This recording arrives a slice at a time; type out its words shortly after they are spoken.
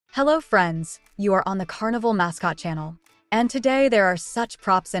Hello friends, you are on the Carnival Mascot channel. And today there are such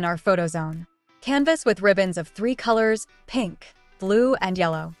props in our photo zone. Canvas with ribbons of 3 colors, pink, blue, and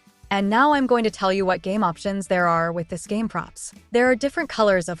yellow. And now I'm going to tell you what game options there are with this game props. There are different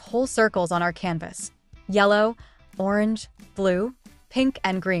colors of whole circles on our canvas. Yellow, orange, blue, pink,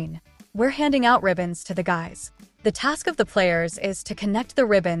 and green. We're handing out ribbons to the guys. The task of the players is to connect the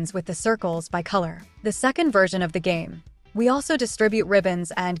ribbons with the circles by color. The second version of the game. We also distribute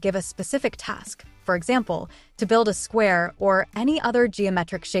ribbons and give a specific task, for example, to build a square or any other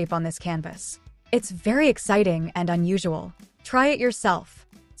geometric shape on this canvas. It's very exciting and unusual. Try it yourself.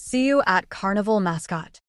 See you at Carnival Mascot.